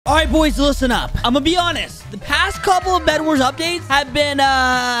All right, boys, listen up. I'm gonna be honest. The past couple of Bedwars updates have been,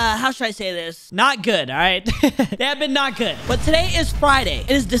 how should I say this? Not good, all right? They have been not good. But today is Friday.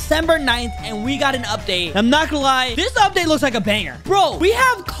 It is December 9th, and we got an update. I'm not gonna lie. This update looks like a banger. Bro, we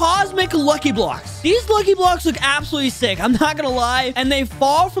have cosmic lucky blocks. These lucky blocks look absolutely sick. I'm not gonna lie. And they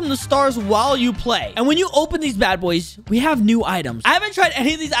fall from the stars while you play. And when you open these bad boys, we have new items. I haven't tried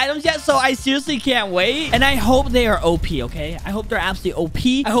any of these items yet, so I seriously can't wait. And I hope they are OP, okay? I hope they're absolutely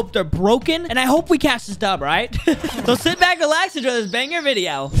OP. I hope they're broken. And I hope we catch this dub, right? So sit back, relax, enjoy this banger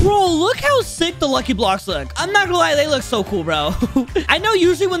video. Bro, look how sick the lucky blocks look. I'm not gonna lie, they look so cool, bro. I know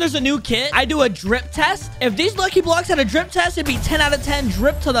usually when there's a new kit, I do a drip test. If these lucky blocks had a drip test, it'd be 10 out of 10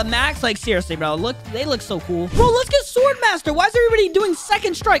 drip to the max. Like, seriously, bro. Look, they look so cool. Bro, let's get Swordmaster. Why is everybody doing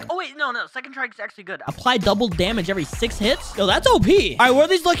second strike? Oh, wait, no. Second strike is actually good. Apply double damage every 6 hits. Yo, that's OP. All right, where are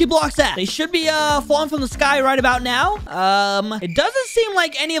these lucky blocks at? They should be falling from the sky right about now. It doesn't seem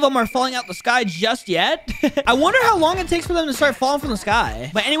like any of them are falling out the sky just yet. I wonder how long it takes for them to start falling from the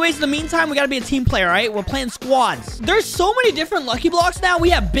sky. But anyways, in the meantime, we gotta be a team player, right? We're playing squads. There's so many different lucky blocks now. We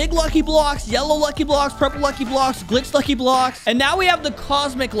have big lucky blocks, yellow lucky blocks, purple lucky blocks, glitch lucky blocks, and now we have the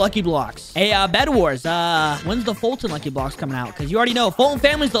cosmic lucky blocks. Hey, Bedwars, when's the Foltyn lucky blocks coming out? Because you already know, Foltyn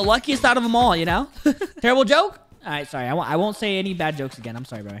family's the luckiest out of them all, you know? Terrible joke? All right, sorry. I won't say any bad jokes again. I'm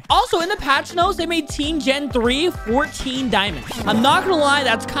sorry, bro. Also, in the patch notes, they made Team Gen 3 14 diamonds. I'm not gonna lie,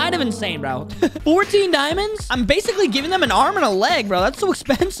 that's kind of insane, bro. 14 diamonds? I'm basically giving them an arm and a leg, bro. That's so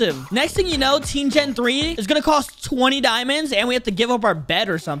expensive. Next thing you know, Team Gen 3 is gonna cost 20 diamonds, and we have to give up our bed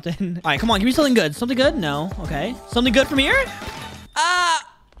or something. All right, come on. Give me something good. Something good? No. Okay. Something good from here?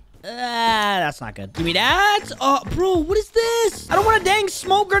 That's not good. Give me that. Oh, bro, what is this? I don't want a dang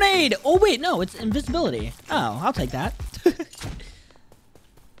smoke grenade. Oh, wait, no, it's invisibility. Oh, I'll take that.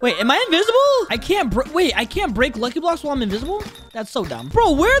 Wait, am I invisible? I can't break lucky blocks while I'm invisible? That's so dumb.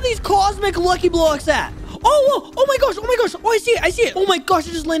 Bro, where are these cosmic lucky blocks at? Oh my gosh. Oh, I see it. Oh my gosh,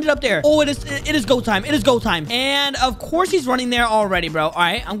 it just landed up there. Oh, it is go time. It is go time. And of course he's running there already, bro. All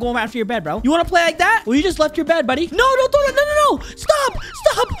right, I'm going after your bed, bro. You want to play like that? Well, you just left your bed, buddy. No, don't throw that. No. Stop.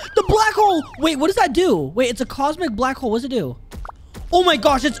 The black hole. Wait, what does that do? Wait, it's a cosmic black hole. What does it do? Oh my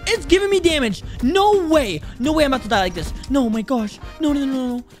gosh, it's giving me damage. No way I'm about to die like this. No, my gosh.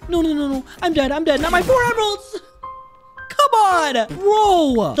 No. I'm dead. Not my 4 emeralds. Come on,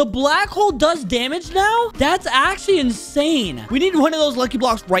 bro. The black hole does damage now? That's actually insane. We need one of those lucky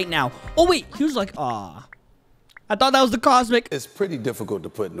blocks right now. Oh, wait. He was like, aw. I thought that was the cosmic. It's pretty difficult to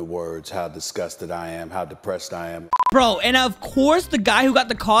put into words how disgusted I am, how depressed I am. Bro, and of course, the guy who got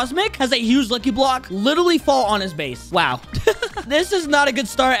the cosmic has a huge lucky block literally fall on his base. Wow. This is not a good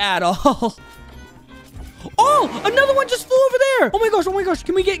start at all. Oh, another one just flew over there. Oh my gosh.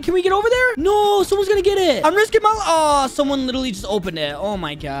 Can we get over there? No, someone's gonna get it. I'm risking my... Oh, someone literally just opened it. Oh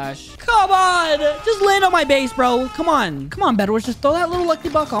my gosh. Come on. Just land on my base, bro. Come on, Bedwars. Just throw that little lucky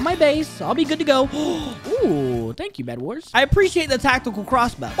block on my base. I'll be good to go. Ooh, thank you, Bedwars. I appreciate the tactical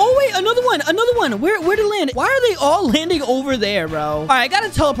crossbow. Oh, wait, another one. Where to land? Why are they all landing over there, bro? All right, I got a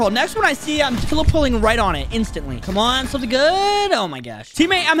teleport. Next one I see, I'm teleporting right on it instantly. Come on, something good. Oh my gosh.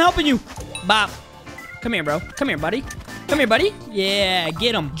 Teammate, I'm helping you. Bop. Come here, bro. Come here, buddy. Yeah,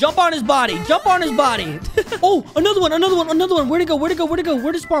 get him. Jump on his body. Oh, another one. Where'd it go? Where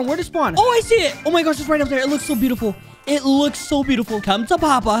to spawn? Oh, I see it. Oh my gosh, it's right up there. It looks so beautiful. Come to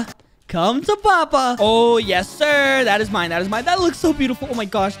Papa. Oh, yes, sir. That is mine. That looks so beautiful. Oh my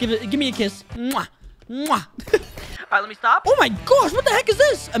gosh. Give me a kiss. Mwah. All right, let me stop. Oh my gosh, what the heck is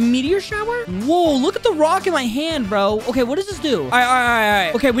this? A meteor shower? Whoa, look at the rock in my hand, bro. Okay, what does this do? All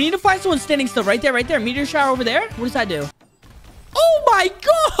right. Okay, we need to find someone standing still. Right there. Meteor shower over there. What does that do? Oh my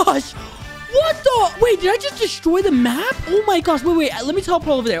gosh. What the? Wait, did I just destroy the map? Oh my gosh. Wait. Let me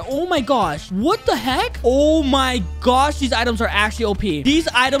teleport over there. Oh my gosh. What the heck? Oh my gosh. These items are actually OP.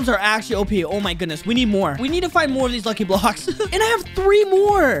 Oh my goodness. We need more. We need to find more of these lucky blocks. And I have 3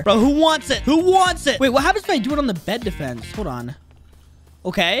 more. Bro, who wants it? Wait, what happens if I do it on the bed defense? Hold on.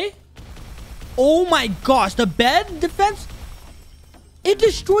 Okay. Oh my gosh. The bed defense? It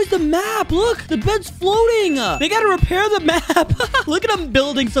destroys the map. Look, the bed's floating. They gotta repair the map. Look at them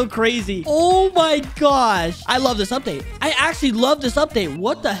building so crazy. Oh my gosh. I love this update. I actually love this update.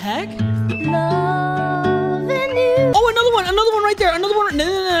 What the heck? Oh, another one right there.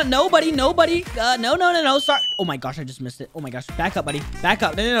 No, buddy. No. Sorry. Oh my gosh, I just missed it. Oh my gosh. Back up, buddy.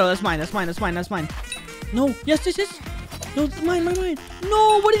 No. That's mine. No. Yes. No, it's mine.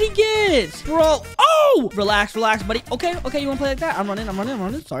 No, what did he get? Bro. Oh! Relax, buddy. Okay, you want to play like that? I'm running.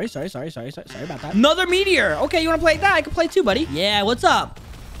 Sorry about that. Another meteor. Okay, you want to play like that? I can play too, buddy. Yeah, what's up?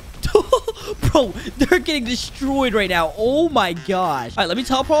 Bro, they're getting destroyed right now. Oh my gosh. All right, let me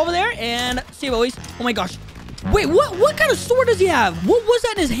teleport over there and save always. Oh my gosh. Wait, what kind of sword does he have? What was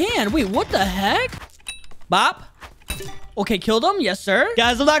that in his hand? Wait, what the heck? Bop. Okay, killed him. Yes, sir.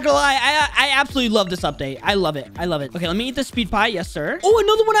 Guys, I'm not gonna lie. I absolutely love this update. I love it. I love it. Okay, let me eat the speed pie. Yes, sir. Oh,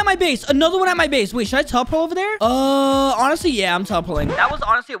 another one at my base. Another one at my base. Wait, should I teleport over there? Honestly, yeah, I'm teleporting. That was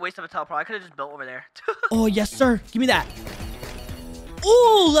honestly a waste of a teleport. I could have just built over there. Oh, yes, sir. Give me that.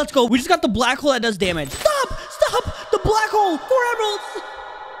 Oh, let's go. We just got the black hole that does damage. Stop! Stop! The black hole! 4 emeralds!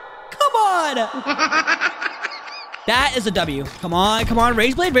 Come on! That is a W. Come on, come on.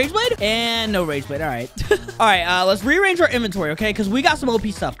 Rage blade, rage blade. And no rage blade. All right. All right, let's rearrange our inventory, okay? Because we got some OP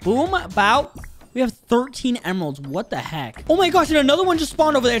stuff. Boom, bow. We have 13 emeralds. What the heck? Oh my gosh, and another one just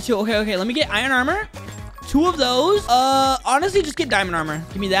spawned over there too. Okay, okay. Let me get iron armor. 2 of those. Honestly, just get diamond armor.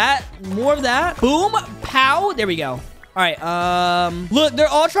 Give me that. More of that. Boom, pow. There we go. All right, look, they're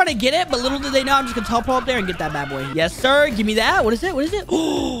all trying to get it, but little do they know I'm just gonna teleport up there and get that bad boy. Yes, sir. Give me that. What is it? What is it?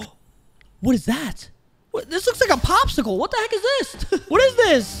 Oh, what is that? What? This looks like a popsicle. What the heck is this? What is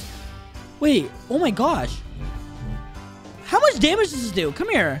this? Wait, oh my gosh. How much damage does this do? Come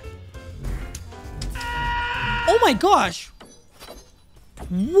here. Oh my gosh.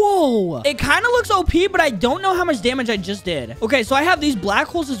 Whoa. It kind of looks OP, but I don't know how much damage I just did. Okay, so I have these black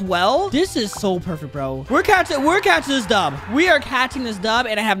holes as well. This is so perfect, bro. We're catching this dub. We are catching this dub,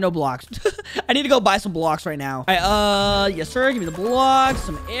 and I have no blocks. I need to go buy some blocks right now. All right, yes, sir. Give me the blocks,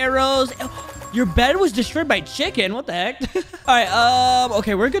 some arrows. Your bed was destroyed by chicken. What the heck? All right,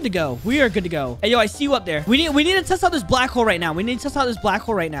 okay, we're good to go. We are good to go. Hey, yo, I see you up there. We need to test out this black hole right now. We need to test out this black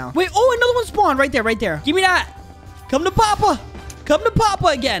hole right now. Wait, oh, another one spawned right there, right there. Give me that. Come to Papa. Come to Papa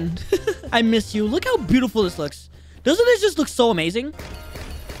again. I miss you. Look how beautiful this looks. Doesn't this just look so amazing?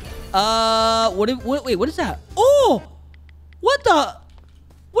 Wait, what is that? Oh, what the?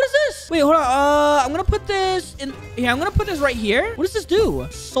 What is this? Wait, hold on. I'm gonna put this in here. I'm gonna put this right here. What does this do?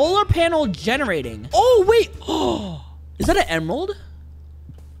 Solar panel generating. Oh, wait. Oh, is that an emerald?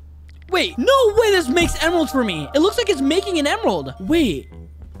 Wait, no way this makes emeralds for me. It looks like it's making an emerald. Wait.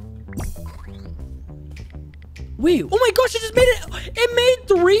 Wait, oh my gosh, it just made it. It made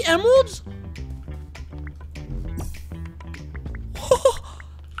 3 emeralds?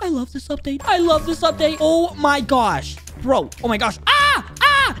 I love this update. I love this update. Oh my gosh. Bro, oh my gosh. Ah!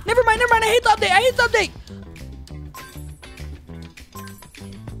 Never mind. I hate the update. I hate the update.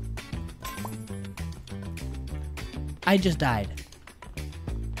 I just died.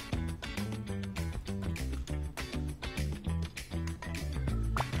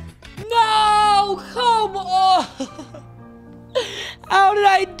 No! Come on! How did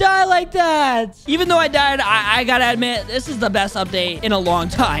I die like that? Even though I died, I gotta admit, this is the best update in a long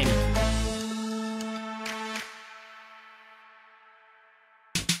time.